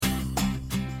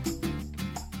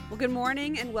good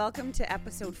morning and welcome to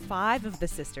episode 5 of the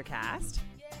Sister Cast.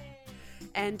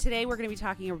 And today we're going to be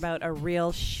talking about a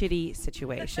real shitty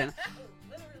situation.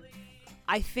 Literally.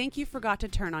 I think you forgot to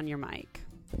turn on your mic.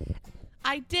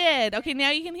 I did. Okay,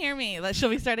 now you can hear me. Shall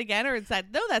we start again, or is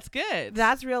that... No, that's good.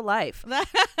 That's real life.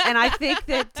 And I think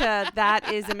that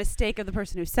that is a mistake of the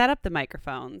person who set up the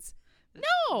microphones.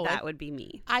 No. That would be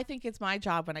me. I think it's my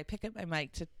job when I pick up my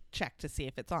mic to check to see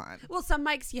if it's on. Well, some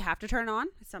mics you have to turn on.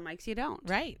 Some mics you don't.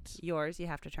 Right. Yours you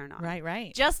have to turn on.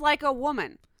 Right. Just like a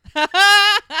woman.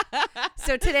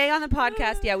 So today on the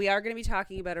podcast, we are going to be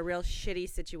talking about a real shitty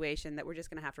situation that we're just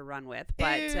going to have to run with.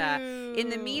 But in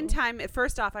the meantime,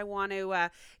 first off, I want to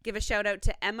give a shout out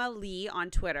to Emma Lee on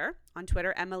Twitter. On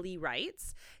Twitter, Emma Lee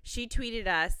writes, she tweeted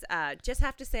us, just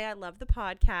have to say I love the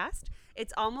podcast.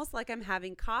 It's almost like I'm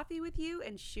having coffee with you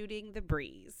and shooting the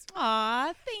breeze.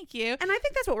 Aw, thank you. And I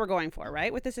think that's what we're going for,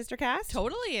 right? With the Sister Cast?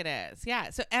 Totally it is. Yeah.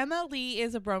 So Emma Lee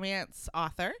is a bromance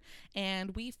author,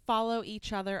 and we follow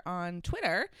each other on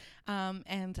Twitter.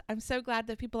 And I'm so glad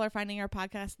that people are finding our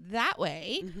podcast that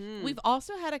way. Mm-hmm. We've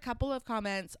also had a couple of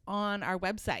comments on our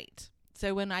website.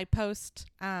 So when I post,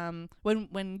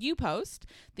 when you post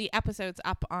the episodes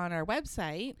up on our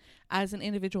website as an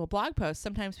individual blog post,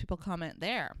 sometimes people comment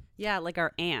there. Yeah, like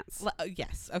our aunts.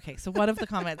 Yes. Okay. So one of the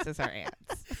comments is our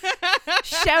aunts.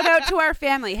 Shout out to our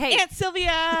family. Hey, Aunt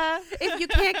Sylvia. If you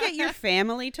can't get your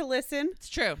family to listen, it's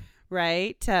true,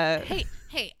 right?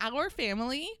 Hey, our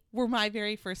family were my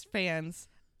very first fans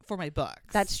for my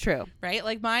books. That's true, right?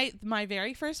 Like my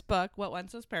very first book, What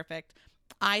Once Was Perfect,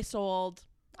 I sold,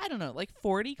 I don't know, like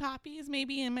 40 copies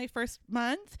maybe in my first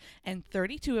month, and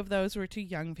 32 of those were to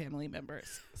young family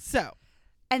members.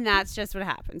 And that's just what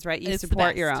happens, right? You it's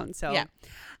support your own. So,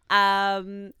 yeah.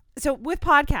 So with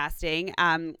podcasting,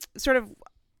 sort of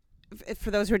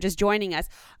for those who are just joining us,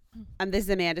 this is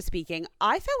Amanda speaking.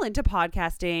 I fell into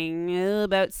podcasting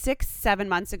about 6-7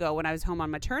 months ago when I was home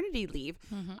on maternity leave.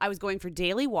 Mm-hmm. I was going for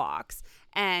daily walks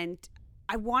and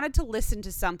I wanted to listen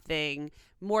to something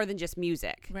more than just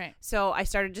music. Right. So I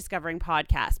started discovering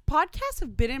podcasts. Podcasts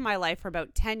have been in my life for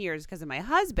about 10 years because of my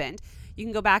husband. You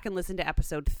can go back and listen to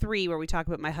episode 3 where we talk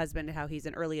about my husband and how he's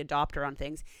an early adopter on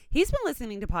things. He's been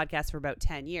listening to podcasts for about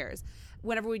 10 years.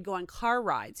 Whenever we'd go on car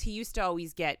rides, he used to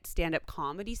always get stand-up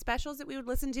comedy specials that we would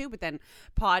listen to, but then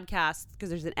podcasts, because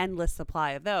there's an endless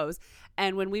supply of those.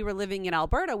 And when we were living in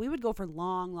Alberta, we would go for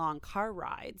long, long car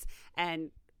rides,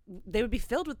 and they would be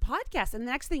filled with podcasts. And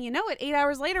the next thing you know, 8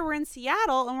 hours later, we're in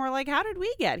Seattle and we're like, how did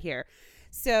we get here?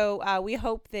 So we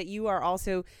hope that you are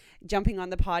also jumping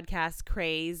on the podcast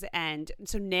craze. And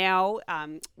so now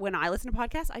when I listen to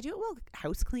podcasts, I do it while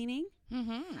house cleaning.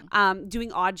 Mm-hmm.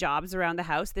 Doing odd jobs around the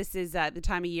house. This is the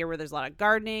time of year where there's a lot of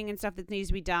gardening and stuff that needs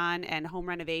to be done and home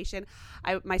renovation.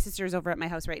 My sister is over at my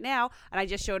house right now, and I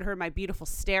just showed her my beautiful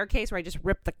staircase where I just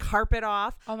ripped the carpet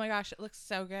off. Oh my gosh, it looks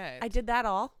so good. I did that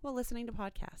all while listening to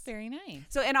podcasts. Very nice.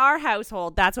 So in our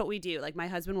household, that's what we do. Like my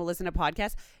husband will listen to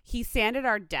podcasts. He sanded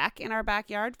our deck in our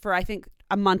backyard for I think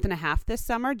a month and a half this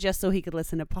summer just so he could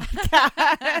listen to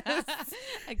podcasts.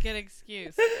 A good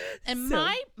excuse. And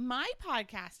my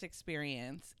podcast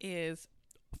experience is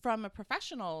from a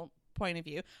professional point of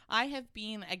view. I have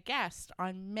been a guest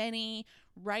on many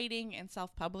writing and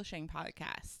self-publishing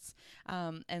podcasts.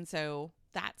 And so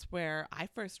that's where I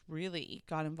first really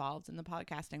got involved in the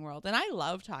podcasting world. And I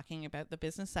love talking about the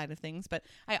business side of things, but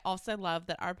I also love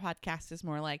that our podcast is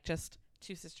more like just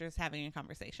two sisters having a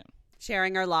conversation.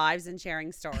 Sharing our lives and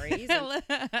sharing stories. And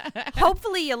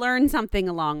hopefully you learn something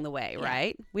along the way,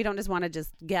 right? We don't just want to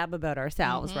just gab about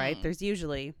ourselves, right? There's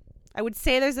usually, I would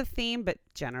say there's a theme, but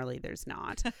generally there's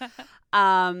not. Do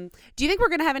you think we're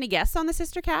going to have any guests on the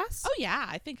Sister Cast? Oh, yeah.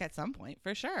 I think at some point,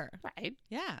 for sure. Right.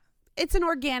 Yeah. It's an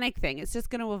organic thing. It's just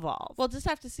going to evolve. We'll just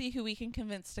have to see who we can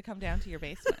convince to come down to your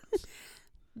basement.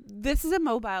 This is a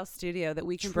mobile studio that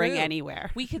we can bring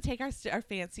anywhere. We could take our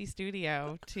fancy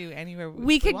studio to anywhere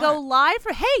we could go live.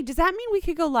 Hey, does that mean we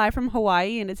could go live from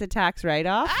Hawaii and it's a tax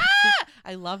write-off?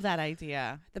 I love that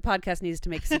idea. The podcast needs to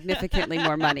make significantly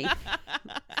more money.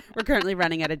 We're currently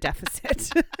running at a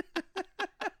deficit.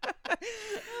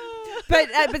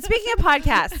 But speaking of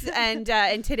podcasts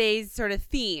and today's sort of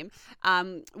theme,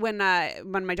 when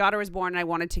my daughter was born and I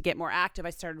wanted to get more active, I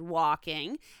started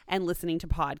walking and listening to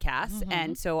podcasts. Mm-hmm.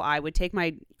 And so I would take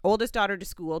my oldest daughter to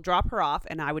school, drop her off,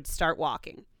 and I would start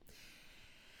walking.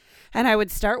 And I would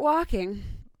start walking.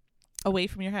 Away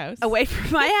from your house? Away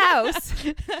from my house.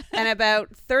 And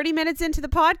about 30 minutes into the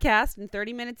podcast and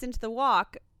 30 minutes into the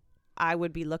walk, I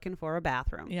would be looking for a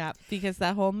bathroom. Yeah, because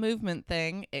that whole movement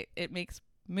thing, it makes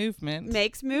movement.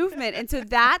 And so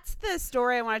that's the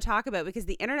story I want to talk about, because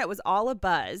the internet was all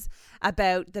abuzz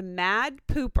about the mad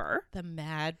pooper. The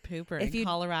mad pooper in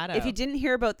Colorado. If you didn't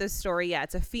hear about this story yet,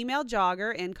 it's a female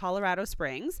jogger in Colorado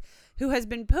Springs who has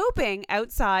been pooping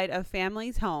outside of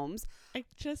families' homes. I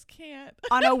just can't.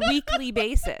 On a weekly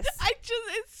basis.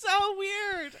 It's so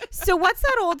weird. So what's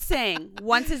that old saying?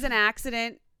 Once is an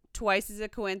accident, twice is a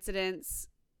coincidence,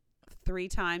 3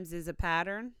 times is a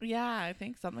pattern. Yeah, I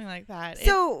think something like that.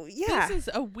 So, yeah. This is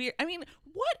a weird... I mean,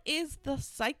 what is the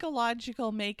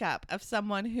psychological makeup of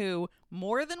someone who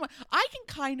more than one... I can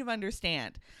kind of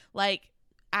understand. Like,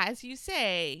 as you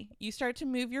say, you start to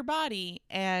move your body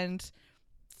and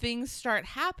things start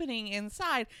happening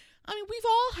inside. I mean, we've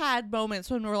all had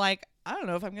moments when we're like, I don't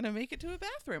know if I'm going to make it to a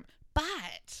bathroom.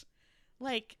 But,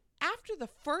 like, after the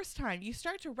first time, you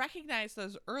start to recognize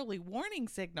those early warning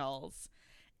signals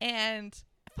and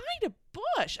find a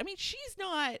bush. I mean, she's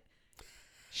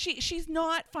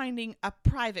not finding a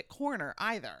private corner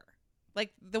either.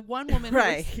 Like the one woman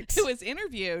who was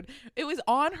interviewed, it was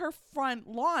on her front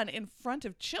lawn in front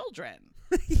of children.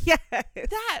 Yes.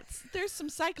 There's some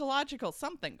psychological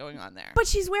something going on there. But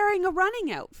she's wearing a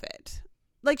running outfit.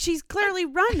 Like, she's clearly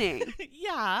running.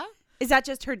 Yeah. Is that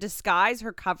just her disguise,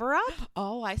 her cover up?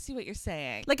 Oh, I see what you're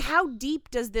saying. Like, how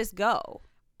deep does this go?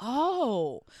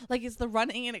 Oh, like, is the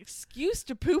running an excuse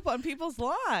to poop on people's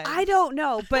lawns? I don't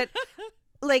know, but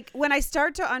like when I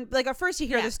start to at first you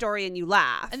hear the story and you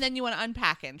laugh, and then you want to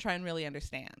unpack it and try and really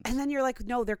understand, and then you're like,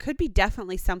 no, there could be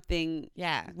definitely something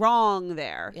wrong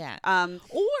there. Yeah.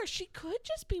 Or she could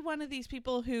just be one of these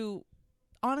people who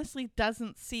honestly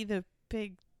doesn't see the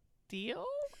big deal.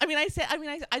 I mean,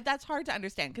 I that's hard to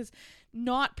understand, because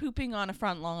not pooping on a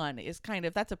front lawn is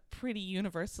that's a pretty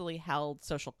universally held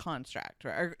social construct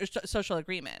or social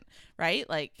agreement, right?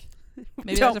 Like,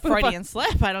 maybe that's a Freudian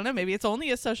slip. I don't know. Maybe it's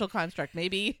only a social construct.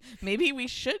 Maybe we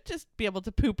should just be able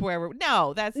to poop wherever.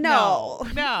 No, that's no.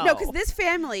 Because this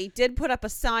family did put up a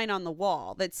sign on the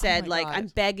wall that said, God. I'm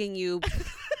begging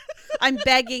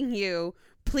you,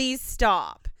 please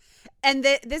stop. And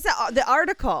the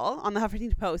article on the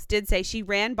Huffington Post did say she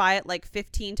ran by it like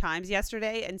 15 times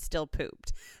yesterday and still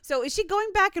pooped. So is she going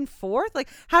back and forth? Like,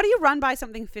 how do you run by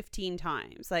something 15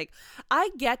 times? Like, I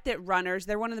get that runners,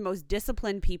 they're one of the most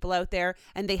disciplined people out there,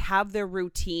 and they have their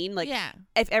routine. Like,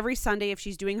 if every Sunday, if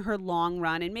she's doing her long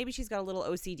run, and maybe she's got a little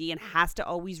OCD and has to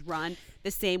always run the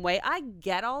same way, I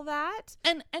get all that.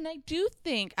 And I do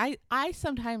think I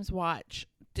sometimes watch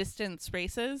distance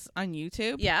races on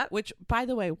YouTube. Yeah. Which, by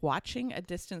the way, watching a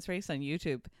distance race on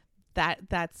YouTube,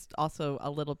 that's also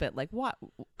a little bit like, what?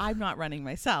 I'm not running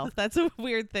myself. That's a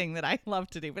weird thing that I love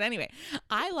to do. But anyway,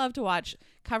 I love to watch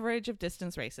coverage of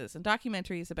distance races and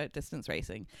documentaries about distance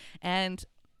racing. And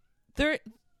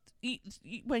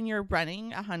when you're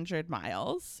running 100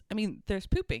 miles, I mean, there's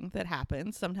pooping that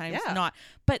happens sometimes, not,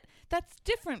 but that's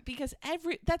different because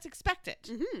that's expected.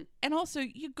 Mm-hmm. And also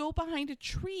you go behind a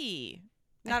tree.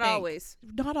 Not always.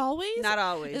 Not always? Not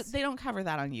always. They don't cover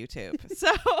that on YouTube.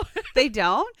 So they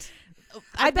don't?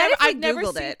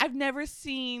 I've never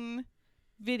seen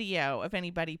video of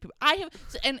anybody poop. I have,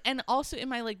 and also in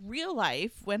my like real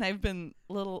life when I've been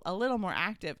a little more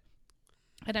active,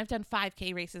 and I've done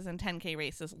 5K races and 10K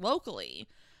races locally,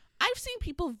 I've seen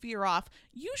people veer off.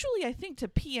 Usually, I think to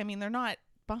pee. I mean, they're not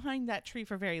behind that tree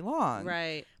for very long,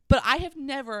 right? But I have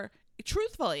never.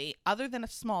 Truthfully, other than a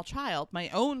small child, my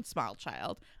own small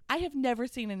child, I have never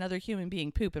seen another human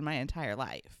being poop in my entire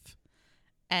life.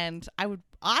 And I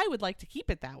would like to keep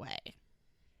it that way.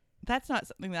 That's not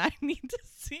something that I need to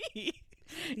see.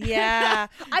 Yeah.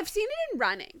 I've seen it in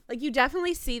running. Like, you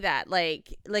definitely see that,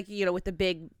 like you know, with the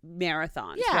big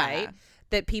marathons, right?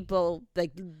 That people,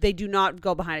 like, they do not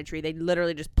go behind a tree. They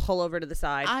literally just pull over to the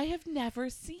side. I have never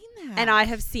seen that. And I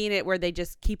have seen it where they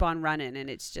just keep on running,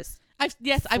 and it's just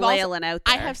flailing out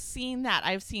there. I have seen that.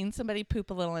 I've seen somebody poop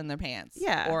a little in their pants.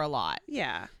 Yeah. Or a lot.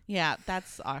 Yeah. Yeah,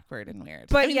 that's awkward and weird.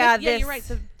 But I mean, you're right.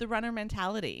 The runner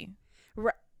mentality.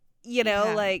 You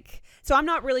know, like, so I'm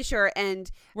not really sure. And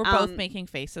we're both making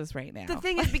faces right now. The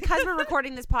thing is, because we're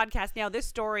recording this podcast now, this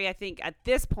story, I think at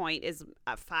this point is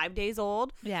 5 days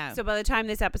old. Yeah. So by the time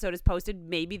this episode is posted,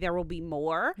 maybe there will be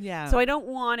more. Yeah. So I don't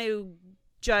want to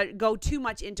go too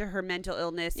much into her mental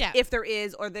illness, if there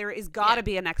is, or there is got to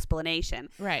be an explanation.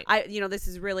 Right. This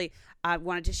is really, I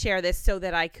wanted to share this so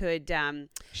that I could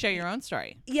share your own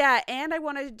story. Yeah. And I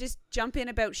want to just jump in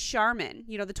about Charmin,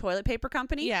 the toilet paper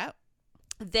company. Yeah.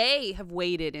 They have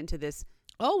waded into this.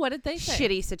 Oh, what did they say?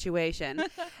 Shitty situation.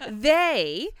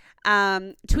 They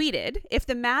tweeted, if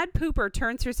the mad pooper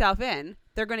turns herself in,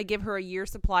 they're going to give her a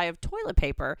year's supply of toilet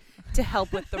paper to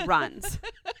help with the runs.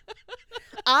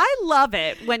 I love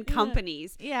it when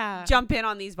companies Yeah. jump in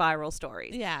on these viral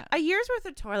stories. Yeah. A year's worth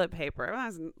of toilet paper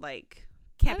wasn't like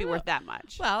can't be worth that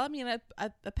much. Well, I mean,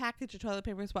 a package of toilet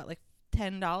paper is what, like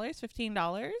 $10,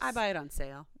 $15? I buy it on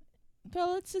sale.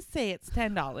 Well, let's just say it's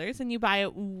 $10 and you buy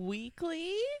it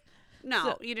weekly. No,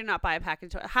 So- you do not buy a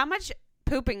package. How much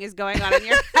pooping is going on in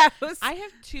your house? I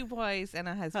have 2 boys and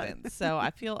a husband, so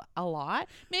I feel a lot.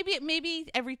 Maybe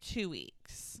every 2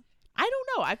 weeks. I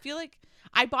don't know. I feel like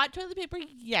I bought toilet paper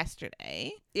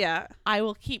yesterday. Yeah. I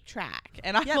will keep track,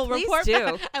 and I Yeah, will please report.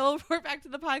 do. I will report back to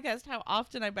the podcast how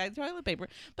often I buy toilet paper.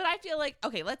 But I feel like,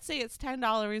 okay, let's say it's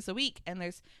 $10 a week, and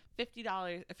there's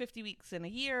 $50, 50 weeks in a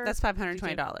year. That's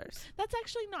 $520. That's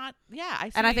actually not. Yeah, I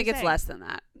see And I what think you're it's saying. less than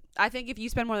that. I think if you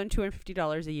spend more than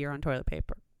 $250 a year on toilet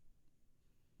paper.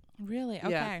 Really? Okay.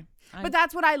 Yeah. I'm- But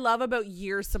that's what I love about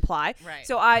year's supply. Right.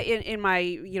 So I in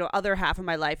my other half of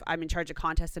my life, I'm in charge of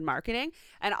contests and marketing,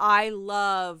 and I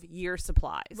love year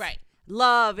supplies. Right.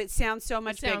 Love. It sounds so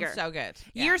much It sounds bigger. so good.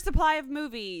 Yeah. Year supply of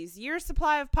movies, year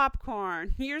supply of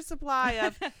popcorn, year supply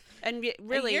of and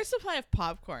really a year's supply of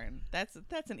popcorn. That's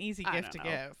an easy I gift to don't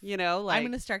know. give. You know, like I'm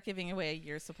going to start giving away a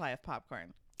year's supply of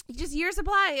popcorn. just year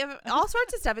supply of all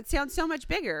sorts of stuff. It sounds so much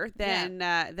bigger than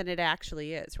it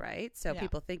actually is, right? So Yeah.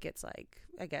 people think it's like,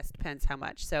 I guess depends how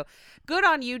much. So good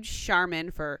on you, Charmin,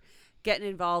 for getting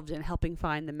involved in helping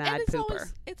find the mad And it's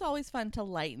pooper. it's always fun to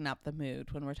lighten up the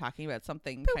mood when we're talking about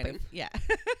something kind Pooping. of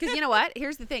Because you know what?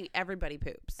 Here's the thing: everybody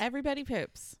poops. Everybody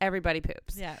poops. Everybody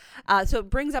poops. Yeah. So it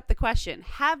brings up the question: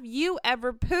 have you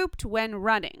ever pooped when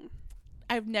running?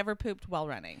 I've never pooped while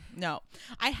running. No.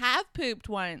 I have pooped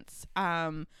once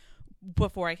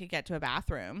before I could get to a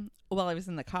bathroom while I was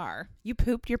in the car. You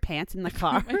pooped your pants in the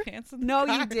car? My pants in the No,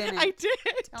 car. you didn't. I did.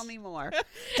 Tell me more.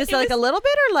 Just It like was- a little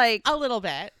bit, or like A little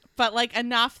bit, but like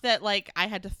enough that like I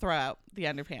had to throw out the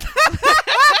underpants.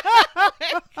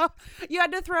 you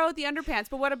had to throw out the underpants.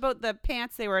 But what about the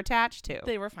pants they were attached to?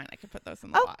 They were fine. I could put those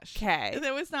in the wash. Okay.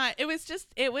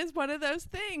 It was one of those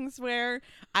things where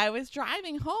I was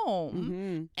driving home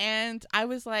Mm-hmm. and I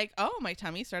was like, oh, my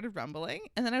tummy started rumbling.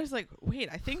 And then I was like, wait,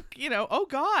 I think, oh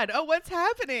God, oh, what's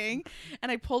happening?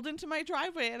 And I pulled into my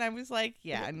driveway and I was like,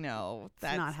 yeah, no,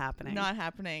 that's not happening. Not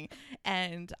happening.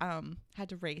 And had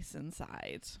to race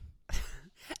inside.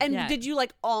 And Yeah. did you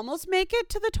like almost make it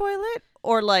to the toilet,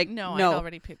 or like No, I'd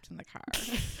already pooped in the car.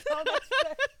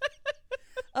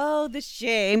 Oh, the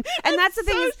shame. And that's the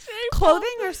thing so is, shameful. clothing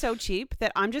are so cheap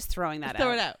that I'm just throwing that Throw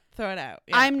out. it out. Throw it out.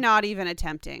 Yeah. I'm not even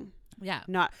attempting. yeah.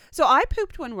 Not so. I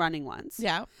pooped when running once.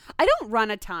 Yeah. I don't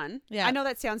run a ton. Yeah. I know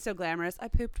that sounds so glamorous. I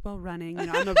pooped while running.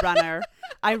 I'm a runner.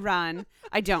 I run.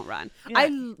 I don't run. Yeah.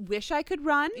 I wish I could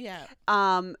run. Yeah.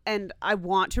 And I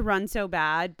want to run so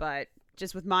bad, but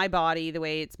just with my body, the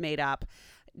way it's made up,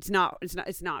 it's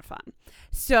not fun.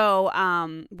 So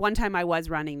one time I was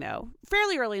running though,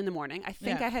 fairly early in the morning. I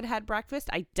think Yeah. I had breakfast.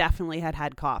 I definitely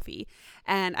had coffee,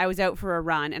 and I was out for a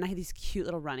run, and I had these cute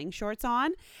little running shorts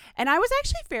on, and I was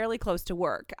actually fairly close to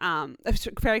work. I was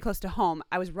fairly close to home.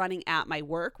 I was running at my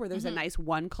work where there's a nice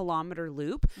 1 kilometer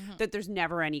loop that there's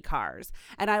never any cars,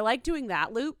 and I like doing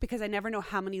that loop because I never know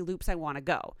how many loops I want to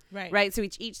go. Right. So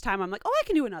each time I'm like, oh, I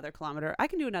can do another kilometer. I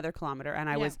can do another kilometer, and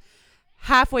I was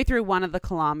halfway through one of the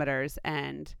kilometers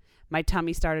and my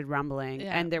tummy started rumbling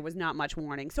and there was not much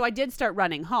warning. So I did start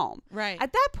running home. Right.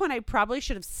 At that point, I probably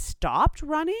should have stopped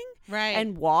running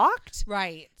and walked.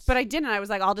 Right. But I didn't. I was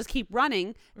like, I'll just keep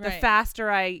running. The faster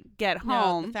I get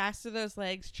home. No, the faster those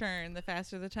legs churn, the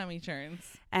faster the tummy churns.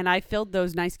 And I filled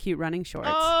those nice, cute running shorts.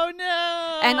 Oh,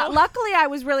 no. And luckily, I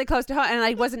was really close to home and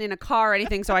I wasn't in a car or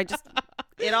anything. So I just...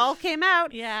 It all came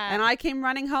out. Yeah. And I came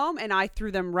running home and I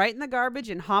threw them right in the garbage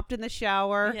and hopped in the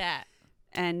shower. Yeah.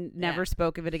 And never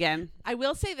spoke of it again. I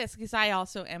will say this because I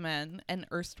also am an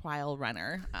erstwhile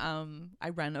runner. I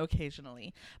run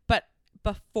occasionally. But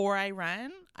before I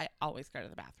run, I always go to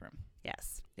the bathroom.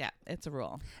 Yes. Yeah, it's a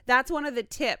rule. That's one of the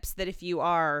tips that if you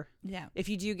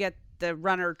do get the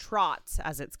runner trots,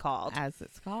 as it's called.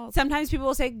 Sometimes people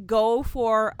will say go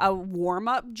for a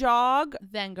warm-up jog.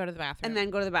 Then go to the bathroom. And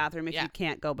then go to the bathroom if you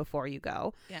can't go before you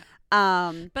go. Yeah.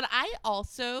 But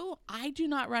I do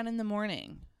not run in the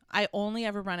morning. I only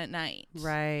ever run at night.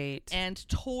 Right. And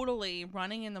totally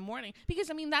running in the morning. Because,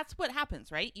 I mean, that's what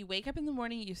happens, right? You wake up in the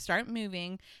morning, you start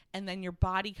moving, and then your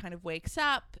body kind of wakes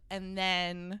up, and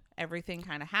then everything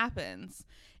kind of happens.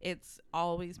 It's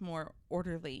always more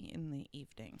orderly in the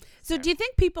evening. So do you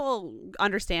think people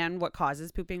understand what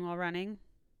causes pooping while running?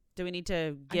 Do we need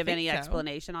to give any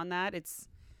explanation on that? It's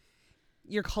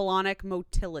your colonic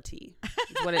motility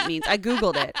is what it means. I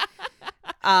Googled it.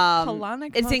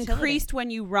 Colonic It's motility. increased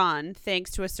when you run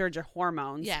thanks to a surge of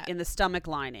hormones Yeah. in the stomach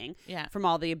lining Yeah. from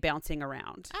all the bouncing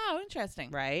around. Oh,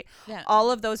 interesting. Right? Yeah. All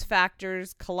of those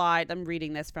factors collide. I'm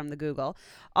reading this from the Google.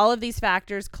 All of these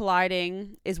factors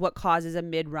colliding is what causes a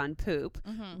mid-run poop.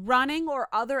 Mm-hmm. Running or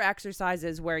other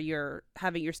exercises where you're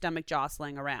having your stomach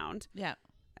jostling around. Yeah.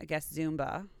 I guess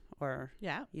Zumba or,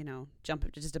 Yeah.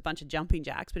 just a bunch of jumping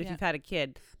jacks. But if Yeah. you've had a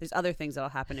kid, there's other things that'll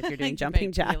happen if you're doing You jumping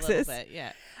might be a jacks. little bit,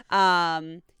 yeah.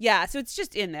 Yeah, so it's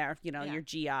just in there, Yeah. your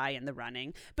GI and the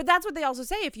running. But that's what they also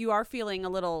say. If you are feeling a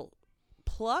little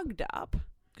plugged up,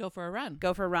 Go for a run.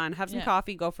 go for a run. Have some Yeah.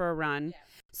 coffee, go for a run. Yeah.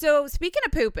 So speaking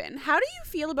of pooping, how do you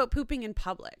feel about pooping in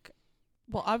public?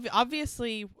 Well,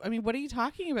 obviously, I mean, what are you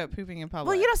talking about pooping in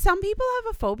public? Well, some people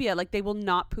have a phobia. Like they will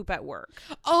not poop at work.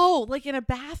 Oh, like in a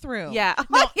bathroom. Yeah.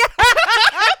 No.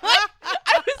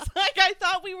 I was like, I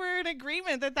thought we were in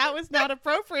agreement that was not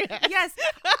appropriate. Yes.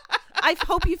 I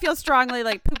hope you feel strongly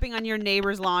like pooping on your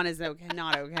neighbor's lawn is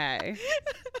not okay.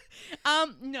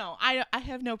 No, I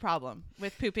have no problem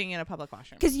with pooping in a public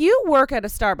washroom. Because you work at a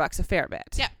Starbucks a fair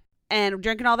bit. Yeah. And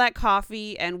drinking all that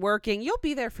coffee and working, you'll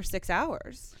be there for 6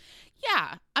 hours.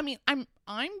 Yeah, I mean, I'm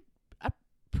a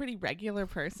pretty regular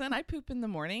person. I poop in the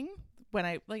morning when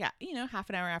I half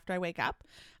an hour after I wake up.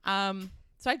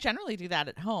 So I generally do that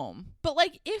at home. But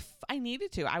like if I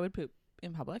needed to, I would poop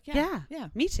in public. Yeah.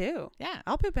 Me too. Yeah.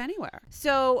 I'll poop anywhere.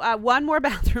 So one more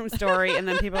bathroom story, and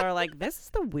then people are like, "This is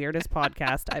the weirdest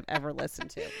podcast I've ever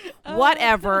listened to."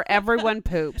 Whatever. Everyone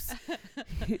poops.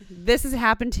 This has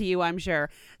happened to you, I'm sure.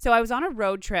 So I was on a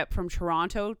road trip from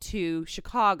Toronto to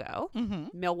Chicago,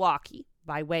 Milwaukee,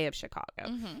 by way of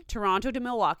Chicago, Toronto to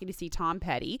Milwaukee to see Tom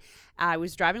Petty. I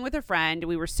was driving with a friend.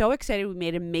 We were so excited. We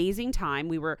made amazing time.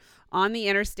 We were on the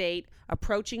interstate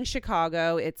approaching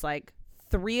Chicago. It's like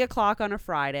 3:00 on a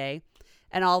Friday.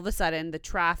 And all of a sudden the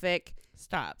traffic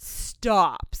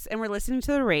stops. And we're listening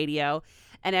to the radio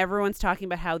and everyone's talking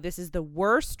about how this is the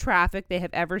worst traffic they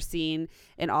have ever seen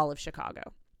in all of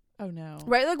Chicago. Oh no.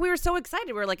 Right? Like we were so excited.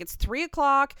 We were like, it's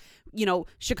 3:00.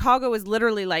 Chicago is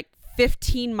literally like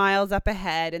 15 miles up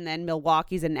ahead, and then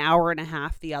Milwaukee's an hour and a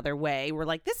half the other way. We're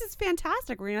like, this is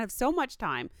fantastic. We're going to have so much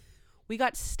time. We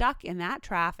got stuck in that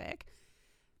traffic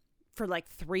for like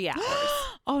 3 hours.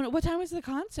 Oh, no. What time was the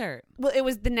concert? Well, it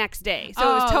was the next day, so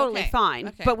it was totally fine.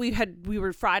 Okay. But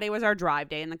Friday was our drive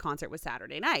day, and the concert was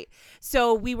Saturday night.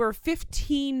 So we were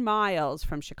 15 miles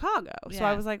from Chicago. So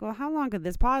Yeah. I was like, well, how long could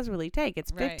this pause really take?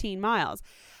 It's Right. 15 miles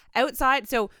outside.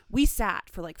 So we sat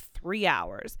for like 3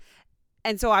 hours.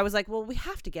 And so I was like, well, we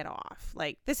have to get off.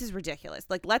 Like, this is ridiculous.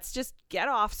 Like, let's just get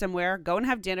off somewhere, go and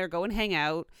have dinner, go and hang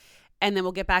out. And then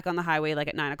we'll get back on the highway like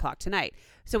at 9:00 tonight.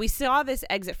 So we saw this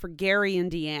exit for Gary,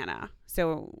 Indiana.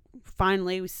 So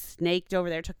finally we snaked over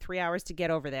there. It took 3 hours to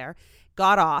get over there.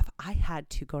 Got off. I had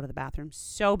to go to the bathroom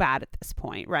so bad at this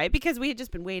point, right? Because we had just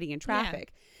been waiting in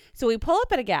traffic. Yeah. So we pull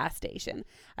up at a gas station.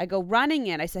 I go running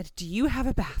in. I said, do you have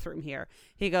a bathroom here?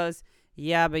 He goes,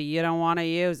 yeah, but you don't want to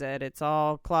use it. It's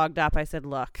all clogged up. I said,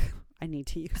 look, I need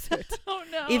to use it. Oh,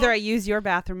 no. Either I use your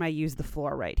bathroom, I use the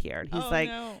floor right here. And he's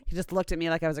no. He just looked at me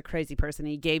like I was a crazy person.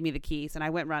 And he gave me the keys and I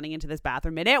went running into this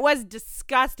bathroom and it was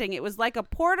disgusting. It was like a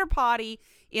porta potty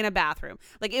in a bathroom.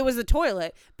 Like it was a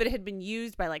toilet, but it had been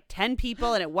used by like 10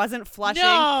 people and it wasn't flushing.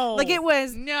 No. Like it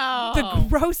was the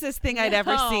grossest thing I'd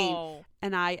ever seen.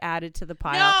 And I added to the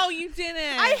pile. No, you didn't.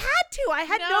 I had to. I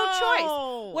had no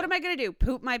choice. What am I going to do?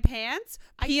 Poop my pants?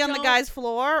 Pee on the guy's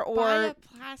floor? Or buy a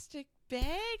plastic bag?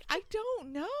 I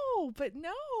don't know, but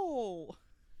no.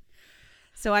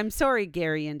 So I'm sorry,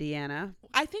 Gary, Indiana.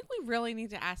 I think we really need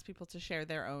to ask people to share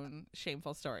their own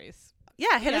shameful stories.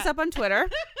 Yeah, hit us up on Twitter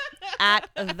at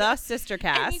the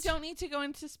Sistercast. And you don't need to go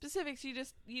into specifics. You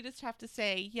just have to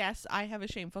say, yes, I have a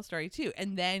shameful story too,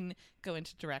 and then go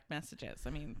into direct messages. I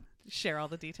mean, share all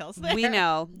the details there. We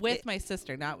know. With my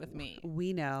sister, not with me.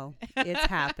 We know. It's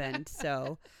happened.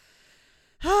 So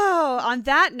on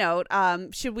that note,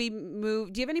 should we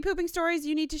move? Do you have any pooping stories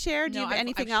you need to share? Do you have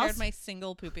anything else? I've shared my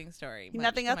single pooping story.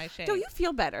 Nothing else? Don't you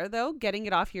feel better, though, getting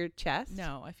it off your chest?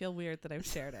 No, I feel weird that I've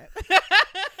shared it.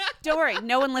 Don't worry.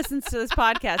 No one listens to this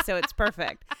podcast, so it's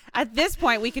perfect. At this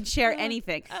point, we could share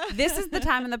anything. This is the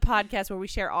time in the podcast where we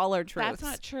share all our truths. That's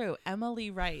not true. Emily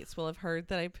Rice will have heard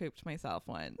that I pooped myself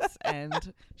once,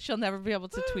 and she'll never be able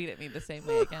to tweet at me the same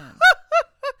way again.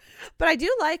 But I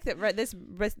do like that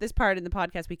this part in the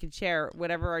podcast we can share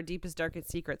whatever our deepest,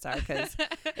 darkest secrets are because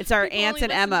it's our aunts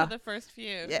and Emma. The first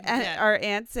few. Yeah. Our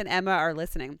aunts and Emma are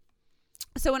listening.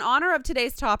 So in honor of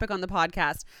today's topic on the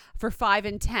podcast for 5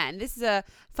 and 10, this is a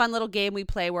fun little game we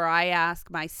play where I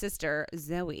ask my sister,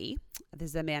 Zoe, this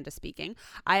is Amanda speaking,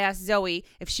 I ask Zoe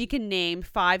if she can name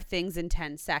 5 things in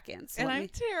 10 seconds. And I'm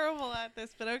terrible at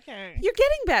this, but okay. You're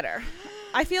getting better.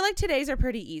 I feel like today's are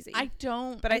pretty easy. I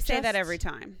don't. But I say that every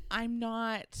time. I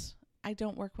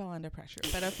don't work well under pressure,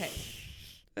 but okay.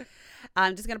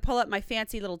 I'm just going to pull up my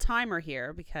fancy little timer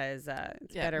here because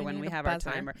it's better when we have our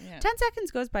timer. Yeah. 10 seconds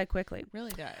goes by quickly.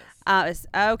 Really does.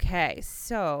 Okay,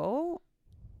 so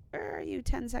where are you?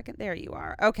 10 seconds. There you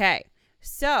are. Okay,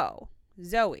 so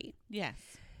Zoe. Yes.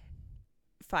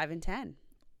 5 and 10.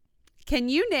 Can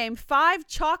you name 5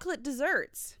 chocolate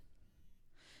desserts?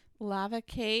 Lava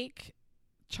cake,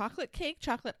 chocolate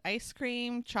ice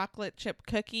cream, chocolate chip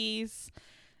cookies,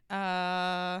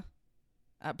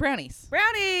 brownies.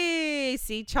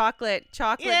 See, chocolate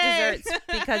desserts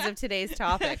because of today's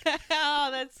topic. Oh,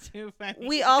 that's too funny.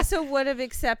 We also would have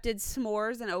accepted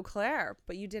s'mores and Eau Claire,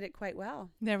 but you did it quite well.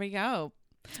 There we go.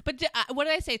 But what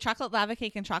did I say? Chocolate lava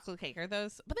cake and chocolate cake are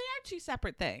those? But they are 2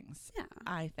 separate things. Yeah,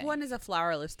 I think one is a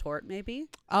flourless torte, maybe.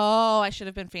 Oh, I should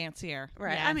have been fancier.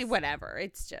 Right. Yes. I mean, whatever.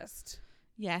 It's just.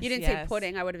 Yes. You didn't say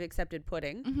pudding. I would have accepted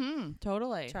pudding. Mm-hmm.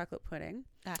 Totally. Chocolate pudding.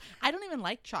 I don't even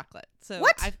like chocolate. So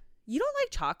what? You don't like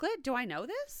chocolate? Do I know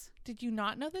this? Did you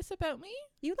not know this about me?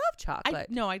 You love chocolate.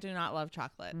 No, I do not love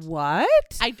chocolate. What?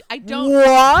 I don't.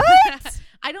 What?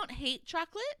 I don't hate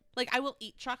chocolate. Like, I will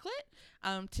eat chocolate.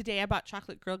 Today I bought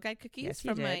chocolate Girl Guide cookies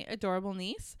from my adorable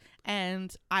niece,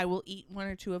 and I will eat 1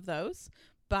 or 2 of those,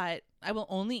 but I will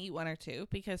only eat 1 or 2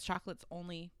 because chocolate's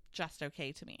only just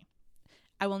okay to me.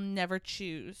 I will never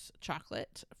choose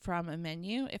chocolate from a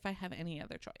menu if I have any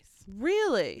other choice.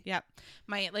 Really? Yep.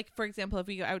 For example, if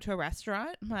we go out to a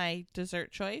restaurant, my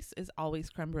dessert choice is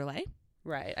always creme brulee.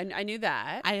 Right. I knew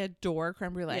that. I adore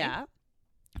creme brulee. Yeah.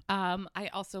 I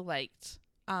also like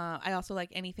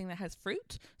anything that has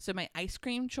fruit. So my ice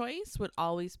cream choice would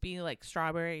always be like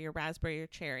strawberry or raspberry or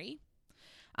cherry.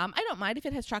 I don't mind if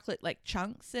it has chocolate like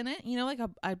chunks in it, like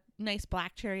a nice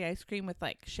black cherry ice cream with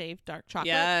like shaved dark chocolate.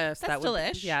 Yes, that's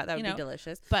delish. Yeah, that would be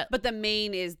delicious. But the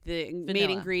main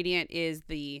ingredient is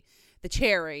the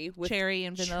cherry with cherry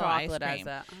and vanilla ice cream.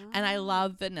 And I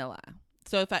love vanilla.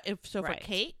 So for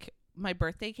cake, my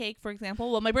birthday cake, for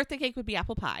example, my birthday cake would be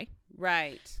apple pie.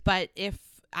 Right. But if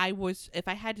I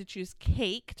had to choose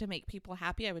cake to make people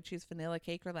happy, I would choose vanilla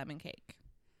cake or lemon cake.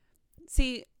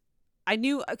 See, I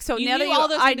knew so you now knew that all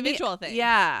those individual things.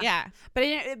 Yeah. But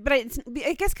it's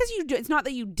I guess because it's not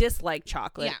that you dislike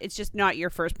chocolate. Yeah. It's just not your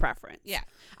first preference. Yeah.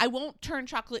 I won't turn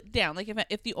chocolate down. Like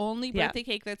if the only birthday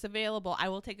cake that's available, I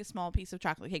will take a small piece of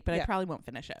chocolate cake, but I probably won't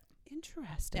finish it.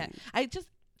 Interesting. Yeah.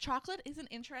 Chocolate is an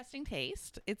interesting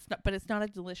taste. But it's not a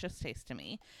delicious taste to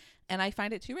me, and I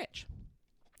find it too rich.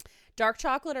 Dark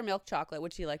chocolate or milk chocolate?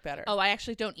 Which do you like better? Oh, I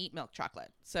actually don't eat milk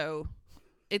chocolate, so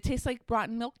it tastes like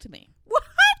rotten milk to me. What?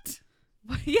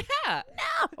 Yeah.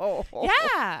 No.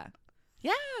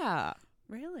 Yeah.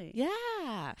 Really?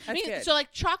 Yeah. That's good. So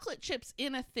like chocolate chips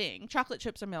in a thing, chocolate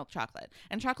chips are milk chocolate,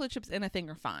 and chocolate chips in a thing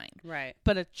are fine. Right.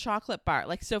 But a chocolate bar,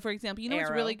 like, so for example, Aero.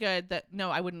 What's really good that, no,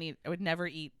 I would never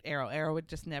eat Aero. Aero would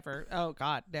just never, oh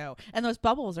God, no. And those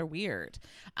bubbles are weird.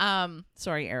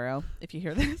 Sorry, Aero, if you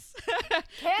hear this.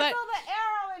 Cancel the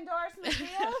Aero endorsement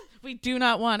deal. We do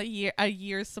not want a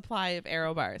year's supply of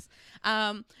Aero bars.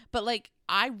 But like,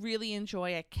 I really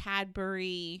enjoy a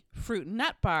Cadbury fruit and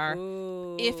nut bar.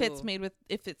 Ooh. if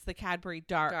it's the Cadbury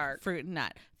dark fruit and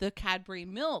nut. The Cadbury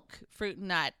milk fruit and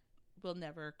nut will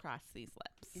never cross these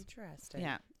lips. Interesting.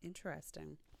 Yeah.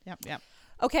 Interesting. Yep.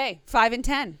 Okay, 5 and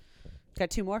 10. Got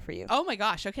 2 more for you. Oh my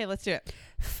gosh. Okay, let's do it.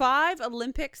 5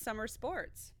 Olympic summer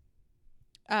sports.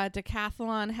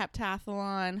 Decathlon,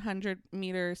 heptathlon,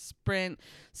 100-meter sprint,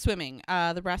 swimming,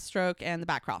 the breaststroke, and the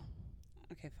back crawl.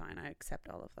 Okay, fine. I accept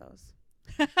all of those.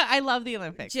 I love the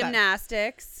Olympics.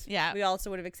 Gymnastics. Yeah. We also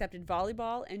would have accepted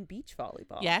volleyball and beach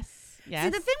volleyball. Yes. See,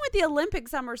 the thing with the Olympic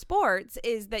summer sports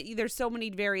is that there's so many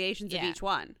variations of each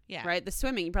one. Yeah. Right? The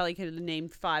swimming, you probably could have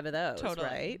named 5 of those. Totally.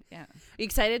 Right? Yeah. Are you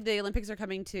excited the Olympics are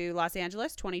coming to Los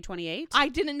Angeles 2028? I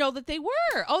didn't know that they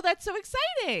were. Oh, that's so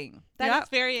exciting. That is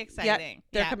very exciting. Yep.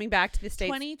 They're coming back to the States.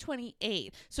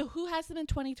 2028. So who has them in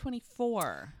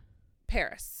 2024?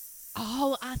 Paris.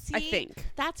 Oh, see, I think.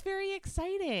 That's very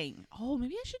exciting. Oh,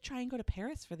 maybe I should try and go to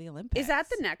Paris for the Olympics. Is that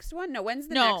the next one? No, when's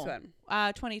the next one?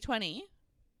 2020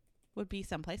 would be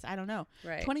someplace. I don't know.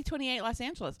 Right. 2028 Los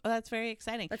Angeles. Oh, that's very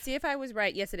exciting. Let's see if I was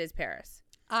right. Yes, it is Paris.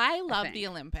 I love the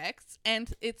Olympics,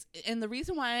 and the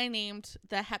reason why I named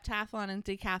the heptathlon and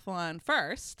decathlon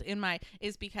first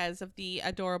is because of the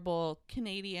adorable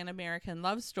Canadian-American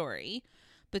love story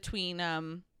between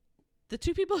the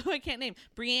two people who I can't name,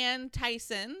 Brienne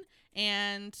Tyson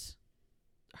and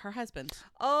her husband.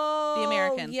 Oh, the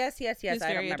American. Yes. Who's I don't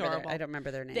very remember. adorable. I don't remember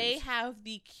their names. They have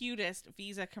the cutest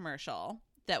Visa commercial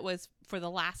that was for the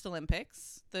last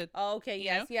Olympics. Oh, okay.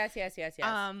 Yes.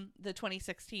 The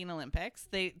 2016 Olympics.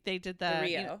 They did the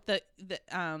Rio. You know,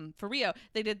 the for Rio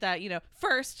they did the, you know,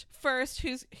 first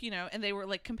who's, you know, and they were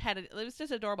like competitive. It was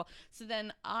just adorable. So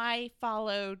then I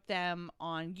followed them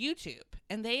on YouTube,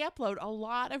 and they upload a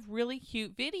lot of really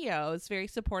cute videos, very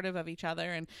supportive of each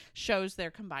other, and shows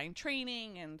their combined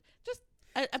training and just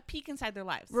a peek inside their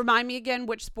lives. Remind me again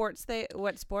what sport?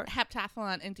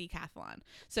 Heptathlon and decathlon.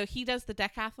 So he does the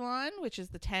decathlon, which is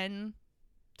the 10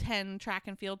 track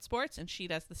and field sports, and she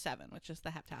does the 7, which is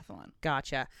the heptathlon.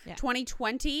 Gotcha. Yeah.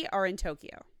 2020 are in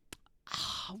Tokyo.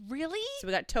 Oh, really? So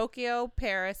we got Tokyo,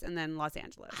 Paris, and then Los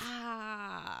Angeles.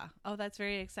 Oh, that's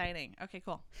very exciting. Okay,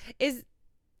 cool.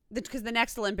 Because the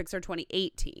next Olympics are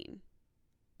 2018.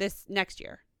 This next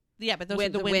year. Yeah, but those are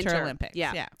the Winter Olympics.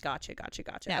 Yeah. Gotcha.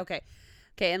 Yeah.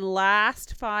 Okay, and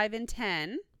last 5 and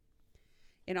 10,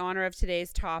 in honor of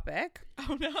today's topic.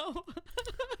 Oh, no.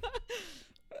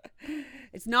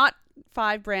 It's not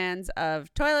 5 brands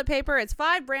of toilet paper. It's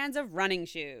 5 brands of running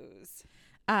shoes.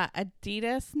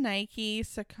 Adidas, Nike,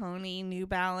 Saucony, New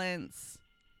Balance.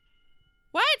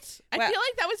 What? I feel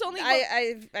like that was only...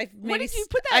 What did you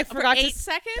put that for 8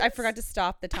 seconds? I forgot to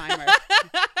stop the timer.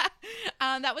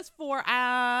 That was 4.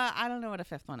 I don't know what a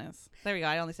 5th one is. There we go.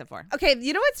 I only said 4. Okay,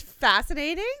 you know what's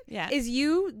fascinating? Yeah. Is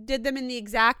you did them in the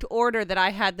exact order that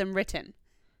I had them written.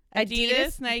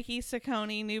 Adidas, Nike,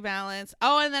 Saucony, New Balance.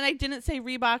 Oh, and then I didn't say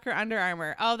Reebok or Under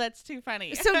Armour. Oh, that's too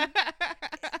funny. So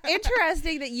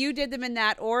interesting that you did them in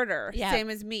that order, Yeah. same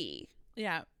as me.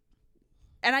 Yeah.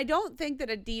 And I don't think that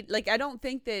I don't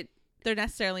think that they're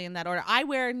necessarily in that order. I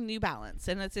wear New Balance,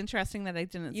 and it's interesting that I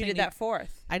didn't. You did that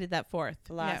 4th. I did that 4th.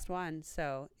 The last one.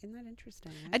 So isn't that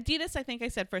interesting? Yeah. Adidas, I think I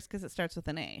said first because it starts with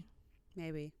an A.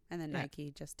 Maybe. And then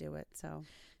Nike, just do it. So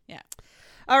yeah.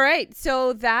 All right.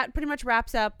 So that pretty much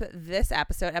wraps up this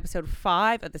episode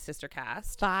 5 of the Sister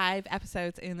Cast. 5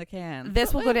 episodes in the can.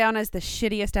 This will go down as the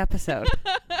shittiest episode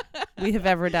we have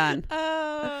ever done.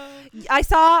 I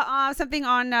saw something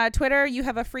on Twitter. You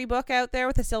have a free book out there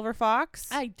with a silver fox.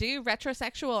 I do.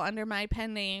 Retrosexual under my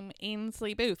pen name,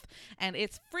 Ainsley Booth. And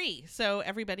it's free. So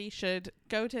everybody should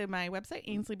go to my website,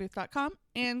 AinsleyBooth.com,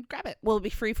 and grab it. Will it be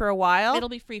free for a while? It'll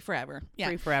be free forever. Yeah.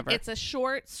 Free forever. It's a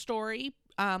short story.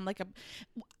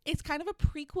 It's kind of a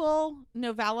prequel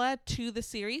novella to the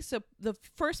series. So the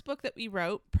first book that we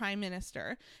wrote, Prime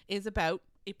Minister, is about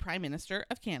a prime minister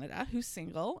of Canada who's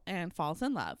single and falls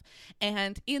in love.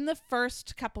 And in the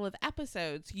first couple of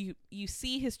episodes, you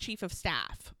see his chief of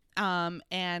staff.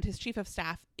 And his chief of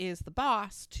staff is the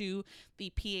boss to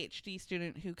the PhD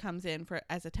student who comes in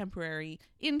as a temporary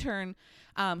intern,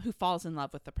 who falls in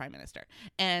love with the prime minister.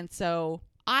 And so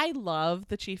I love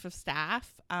the chief of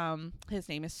staff. His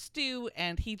name is Stu,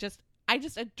 and I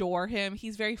just adore him.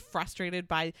 He's very frustrated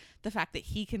by the fact that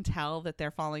he can tell that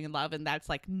they're falling in love, and that's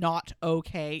like not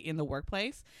okay in the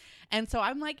workplace. And so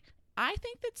I'm like, I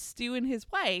think that Stu and his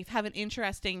wife have an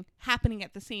interesting happening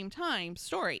at the same time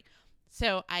story.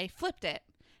 So I flipped it,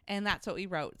 and that's what we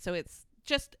wrote. So it's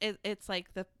just it's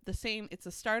like the same. It's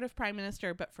the start of Prime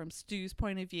Minister, but from Stu's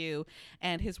point of view,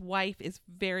 and his wife is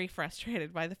very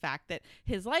frustrated by the fact that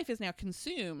his life is now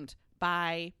consumed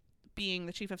by being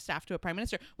the chief of staff to a prime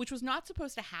minister, which was not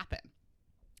supposed to happen.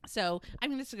 So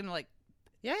I'm just gonna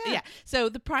yeah. So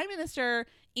the prime minister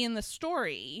in the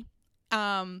story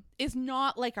is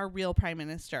not like our real prime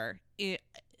minister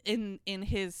in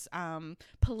his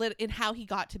in how he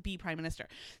got to be prime minister.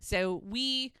 So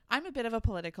I'm a bit of a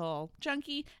political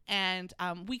junkie, and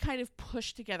we kind of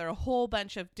pushed together a whole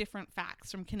bunch of different facts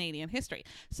from Canadian history.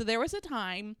 So there was a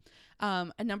time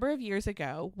a number of years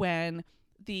ago when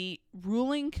the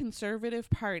ruling Conservative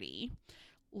Party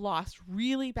lost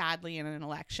really badly in an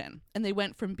election, and they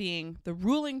went from being the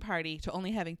ruling party to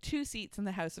only having 2 seats in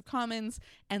the House of Commons,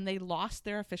 and they lost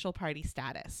their official party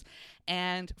status.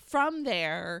 And from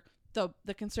there, the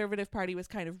Conservative Party was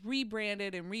kind of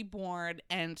rebranded and reborn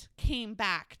and came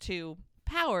back to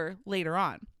power later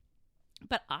on.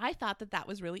 But I thought that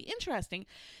was really interesting,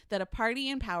 that a party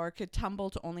in power could tumble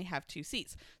to only have 2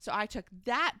 seats. So I took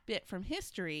that bit from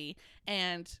history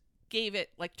and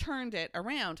turned it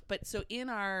around. But so in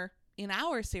our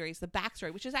series, the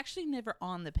backstory, which is actually never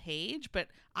on the page, but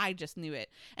I just knew it,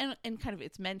 and kind of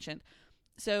it's mentioned.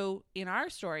 So in our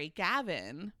story,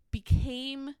 Gavin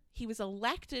he was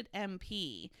elected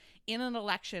MP in an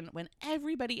election when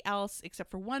everybody else, except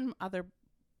for one other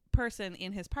person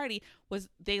in his party was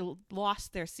they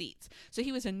lost their seats. So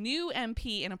he was a new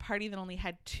MP in a party that only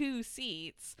had 2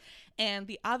 seats, and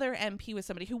the other MP was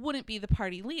somebody who wouldn't be the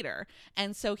party leader.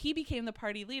 And so he became the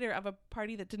party leader of a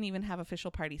party that didn't even have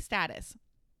official party status.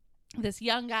 This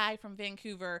young guy from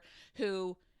Vancouver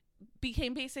who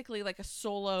became basically like a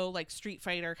solo, like street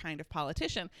fighter kind of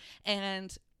politician.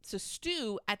 And so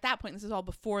Stu, at that point, this is all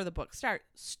before the book starts,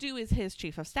 Stu is his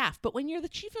chief of staff. But when you're the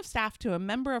chief of staff to a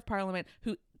member of parliament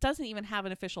who doesn't even have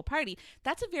an official party,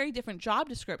 that's a very different job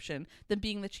description than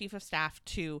being the chief of staff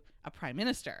to a prime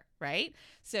minister, right?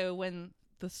 So when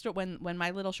my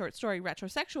little short story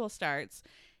Retrosexual starts,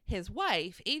 his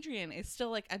wife, Adrian, is still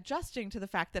like adjusting to the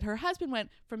fact that her husband went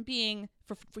from being,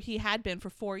 he had been for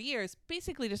 4 years,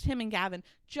 basically just him and Gavin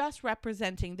just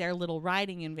representing their little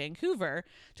riding in Vancouver,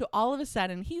 to all of a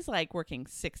sudden he's like working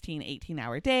 16,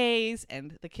 18-hour days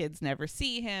and the kids never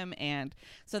see him. And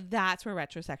so that's where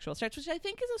Retrosexual starts, which I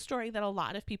think is a story that a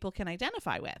lot of people can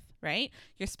identify with, right?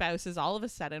 Your spouse is all of a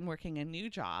sudden working a new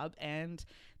job, and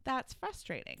that's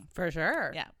frustrating. For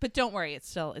sure. Yeah. But don't worry,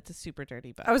 it's a super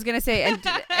dirty book. I was going to say,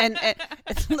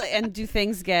 and do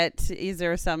things is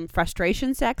there some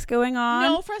frustration sex going on?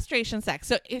 No frustration sex.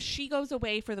 So if she goes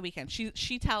away for the weekend,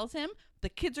 she tells him, the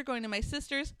kids are going to my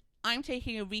sister's. I'm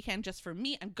taking a weekend just for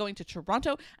me. I'm going to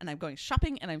Toronto and I'm going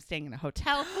shopping and I'm staying in a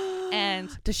hotel.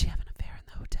 And does she have an affair in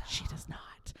the hotel? She does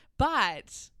not.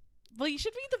 But well, you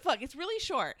should read the book. It's really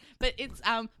short, but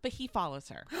but he follows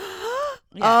her.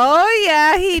 Yeah. Oh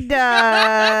yeah, he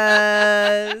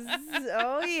does.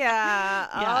 Oh yeah.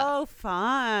 Oh,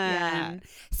 fun. Yeah.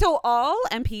 So all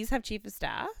MPs have chief of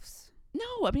staffs?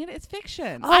 No, I mean, it's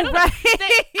fiction. Oh, I don't right.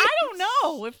 I don't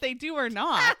know if they do or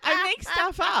not. I make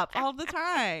stuff up all the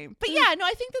time. But yeah, no,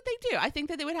 I think that they do. I think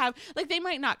that they would have, like, they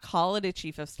might not call it a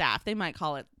chief of staff. They might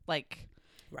call it like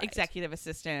executive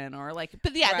assistant or like,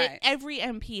 but yeah, every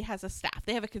MP has a staff.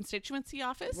 They have a constituency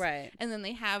office, right? And then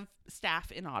they have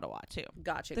staff in Ottawa too.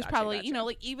 Gotcha. There's probably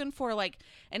like even for like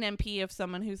an MP of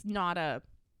someone who's not a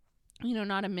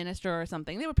minister or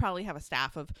something, they would probably have a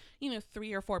staff of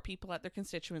 3 or 4 people at their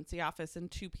constituency office and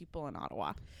 2 people in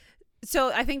Ottawa.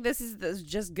 So I think this is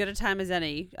just good a time as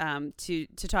any to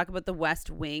talk about the West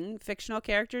Wing fictional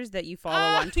characters that you follow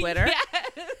on Twitter.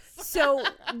 Yes. So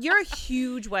you're a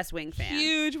huge West Wing fan.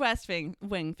 Huge West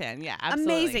Wing fan. Yeah,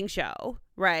 absolutely. Amazing show,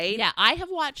 right? Yeah, I have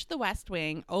watched The West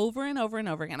Wing over and over and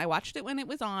over again. I watched it when it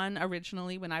was on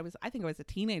originally when I think I was a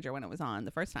teenager when it was on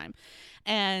the first time.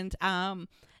 And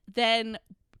then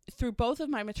through both of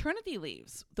my maternity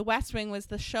leaves, The West Wing was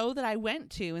the show that I went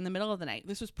to in the middle of the night.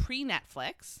 This was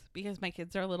pre-Netflix because my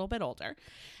kids are a little bit older.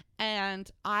 And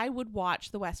I would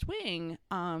watch The West Wing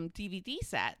DVD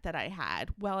set that I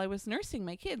had while I was nursing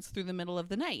my kids through the middle of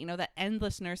the night. That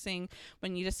endless nursing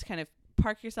when you just kind of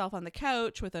park yourself on the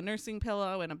couch with a nursing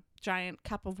pillow and a giant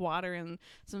cup of water and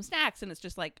some snacks, and it's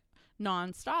just like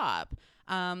nonstop.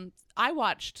 I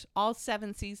watched all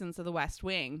 7 seasons of The West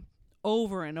Wing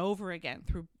over and over again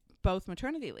through both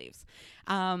maternity leaves.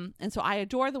 And so I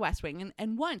adore The West Wing.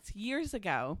 And once, years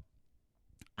ago,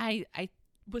 I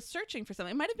was searching for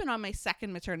something. It might have been on my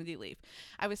second maternity leave.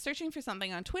 I was searching for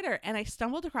something on Twitter, and I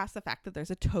stumbled across the fact that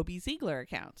there's a Toby Ziegler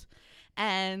account.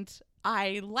 And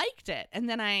I liked it. And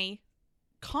then I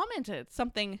commented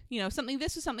something,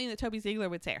 this is something that Toby Ziegler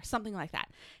would say, or something like that.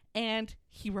 And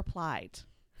he replied.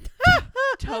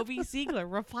 Toby Ziegler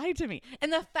replied to me.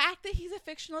 And the fact that he's a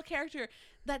fictional character,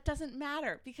 that doesn't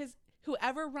matter, because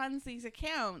whoever runs these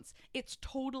accounts, it's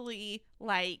totally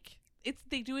like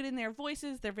they do it in their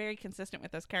voices. They're very consistent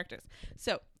with those characters.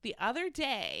 So the other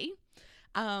day,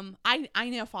 I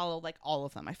now follow like all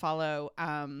of them. I follow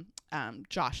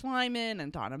Josh Lyman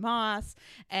and Donna Moss.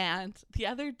 And the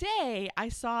other day I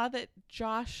saw that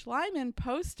Josh Lyman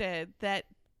posted that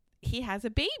he has a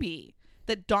baby,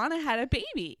 that Donna had a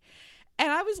baby.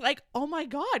 And I was like, oh my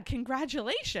God,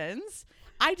 congratulations.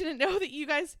 I didn't know that you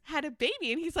guys had a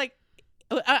baby. And he's like,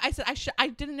 I said, I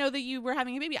didn't know that you were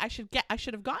having a baby. I should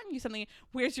have gotten you something.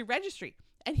 Where's your registry?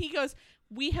 And he goes,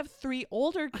 we have 3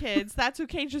 older kids. That's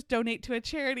okay. Just donate to a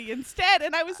charity instead.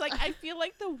 And I was like, I feel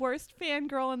like the worst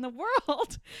fangirl in the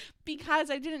world because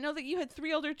I didn't know that you had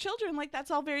 3 older children. Like, that's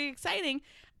all very exciting.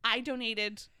 I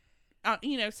donated,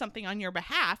 something on your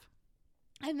behalf.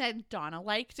 And then Donna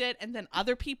liked it, and then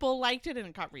other people liked it, and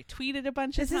it got retweeted a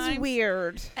bunch of times. This is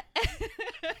weird.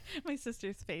 My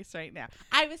sister's face right now.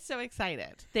 I was so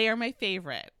excited. They are my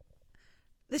favorite.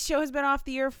 This show has been off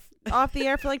the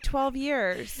air for like 12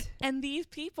 years. And these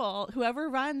people, whoever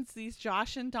runs these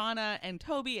Josh and Donna and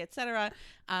Toby, etc.,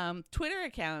 Twitter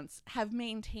accounts have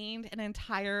maintained an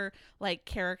entire like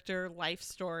character life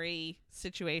story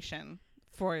situation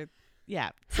for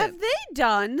Yeah. Have they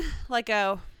done like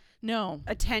a No.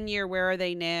 10-year Where Are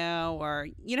They Now? Or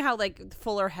you know how like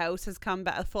Fuller House has come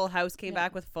back, Full House came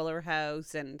back with Fuller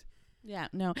House, and Yeah,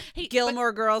 no. Hey,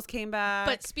 Gilmore Girls came back.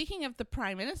 But speaking of the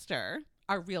Prime Minister,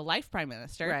 our real life Prime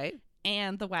Minister, right,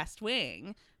 and the West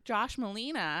Wing, Josh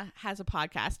Malina has a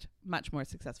podcast, much more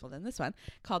successful than this one,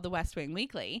 called The West Wing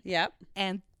Weekly. Yep.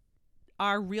 And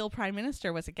our real Prime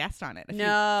Minister was a guest on it.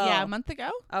 A month ago.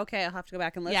 Okay, I'll have to go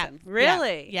back and listen. Yeah.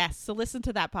 Really? Yeah. Yes. So listen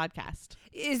to that podcast.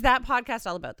 Is that podcast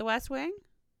all about the West Wing?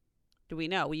 Do we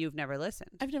know? You've never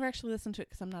listened. I've never actually listened to it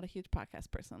because I'm not a huge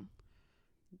podcast person.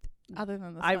 Other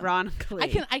than this,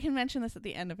 ironically, I can mention this at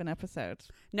the end of an episode.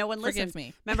 No one listens. Forgive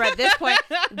me. Remember, at this point,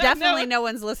 definitely no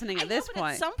one's listening at this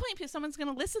point. At some point, someone's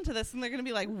going to listen to this and they're going to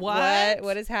be like, "What?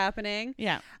 What is happening?"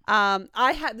 Yeah.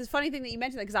 I had this funny thing that you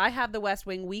mentioned because I have the West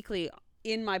Wing Weekly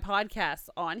in my podcasts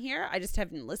on here. I just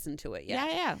haven't listened to it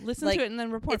yet. Yeah. Listen to it and then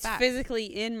report back. It's physically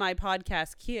in my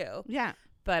podcast queue. Yeah.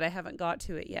 But I haven't got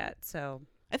to it yet. So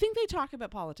I think they talk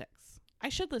about politics. I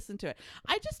should listen to it.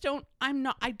 I just don't.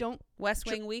 I don't. West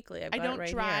Wing Weekly. I don't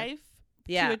drive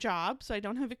to a job, so I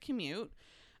don't have a commute.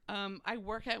 I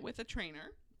work out with a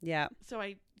trainer. Yeah. So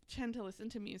I tend to listen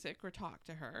to music or talk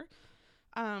to her.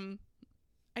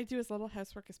 I do as little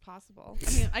housework as possible.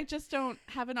 I mean, I just don't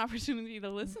have an opportunity to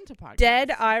listen to podcasts.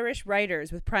 Dead Irish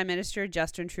Writers with Prime Minister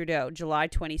Justin Trudeau, July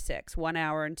 26, 1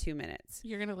 hour and 2 minutes.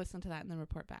 You're going to listen to that and then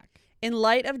report back. In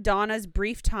light of Donna's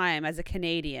brief time as a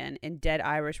Canadian in Dead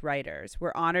Irish Writers,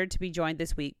 we're honored to be joined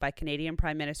this week by Canadian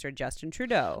Prime Minister Justin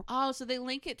Trudeau. Oh, so they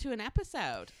link it to an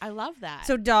episode. I love that.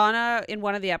 So Donna, in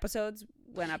one of the episodes,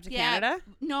 went up to Canada?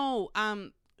 No,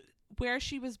 where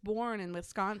she was born in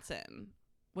Wisconsin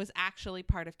was actually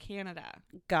part of Canada.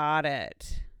 Got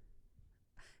it.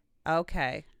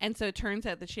 Okay. And so it turns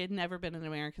out that she had never been an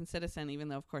American citizen, even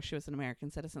though, of course, she was an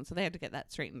American citizen. So they had to get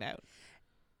that straightened out.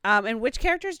 And which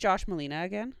character is Josh Malina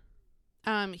again?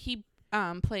 He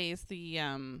plays the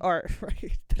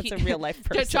right, that's a real life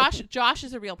person. Josh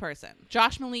is a real person.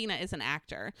 Josh Malina is an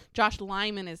actor. Josh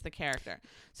Lyman is the character.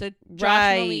 So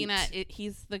Josh Malina,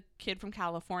 he's the kid from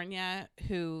California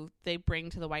who they bring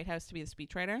to the White House to be the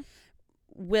speechwriter.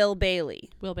 Will Bailey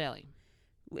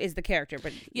is the character,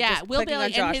 but yeah, Will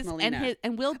Bailey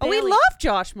and Will Bailey. Oh, we love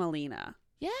Josh Malina.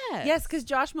 Yes, because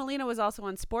Josh Malina was also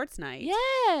on Sports Night.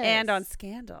 Yes, and on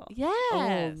Scandal.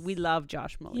 Yes, oh, we love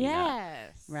Josh Malina.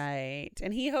 Yes, right,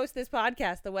 and he hosts this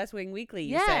podcast, The West Wing Weekly.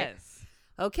 You yes. say.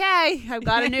 Okay, I've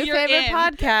got a new favorite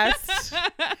podcast.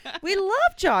 We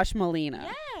love Josh Malina.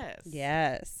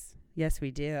 Yes,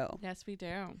 we do. Yes, we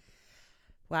do.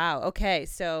 Wow. Okay,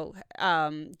 so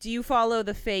do you follow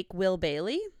the fake Will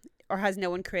Bailey? Or has no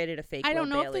one created a fake? I don't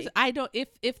know Bailey?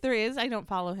 if there is. I don't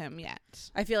follow him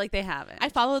yet. I feel like they haven't. I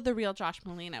follow the real Josh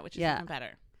Malina, which is even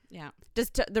better. Yeah.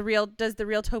 Does the real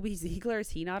Toby Ziegler, is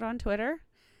he not on Twitter?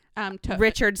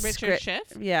 Richard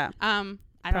Schiff. Yeah. I don't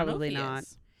probably know if he not.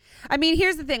 is. I mean,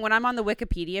 here's the thing: when I'm on the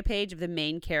Wikipedia page of the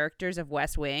main characters of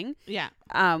West Wing,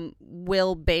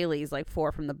 Will Bailey's like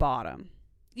 4 from the bottom.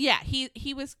 Yeah,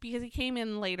 he was, because he came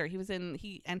in later.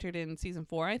 He entered in season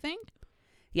 4, I think.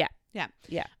 Yeah.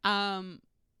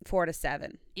 4 to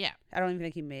 7. Yeah. I don't even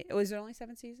think he made. Was there only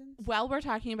 7 seasons? Well, we're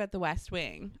talking about the West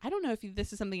Wing. I don't know if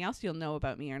this is something else you'll know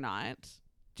about me or not.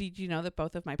 Did you know that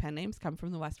both of my pen names come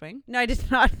from the West Wing? No, I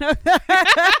did not know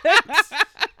that.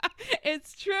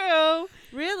 It's true.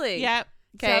 Really? Yep.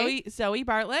 Okay. Zoe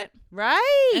Bartlett.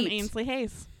 Right. And Ainsley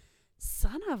Hayes.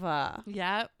 Son of a.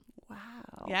 Yep.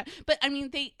 Wow. Yeah. But I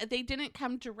mean, they didn't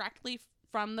come directly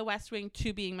from the West Wing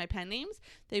to being my pen names.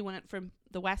 They went from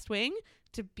the West Wing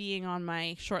to being on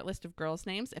my short list of girls'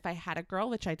 names if I had a girl,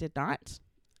 which I did not,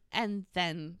 and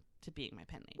then to being my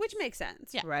pen name. Which makes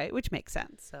sense, right? Which makes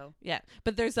sense. So yeah,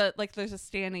 but there's a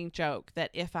standing joke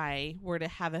that if I were to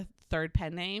have a third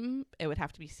pen name, it would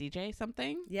have to be CJ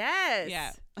something. Yes.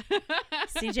 Yeah.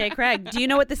 CJ Craig. Do you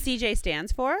know what the CJ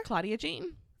stands for? Claudia Jean.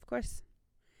 Of course.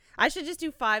 I should just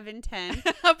do 5 and 10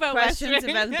 about questions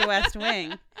about the West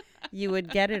Wing. You would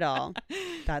get it all.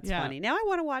 That's funny. Now I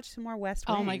want to watch some more West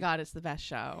Wing. Oh my God, it's the best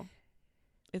show.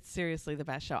 It's seriously the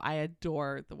best show. I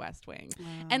adore the West Wing. Oh.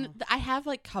 And I have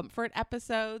like comfort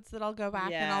episodes that I'll go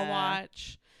back and I'll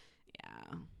watch.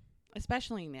 Yeah.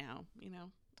 Especially now,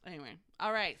 Anyway.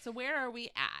 All right. So where are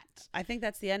we at? I think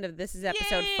that's the end of this. Is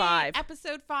episode 5.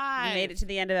 Episode 5. We made it to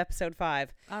the end of episode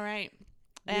 5. All right.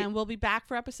 And we'll be back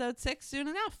for episode 6 soon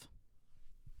enough.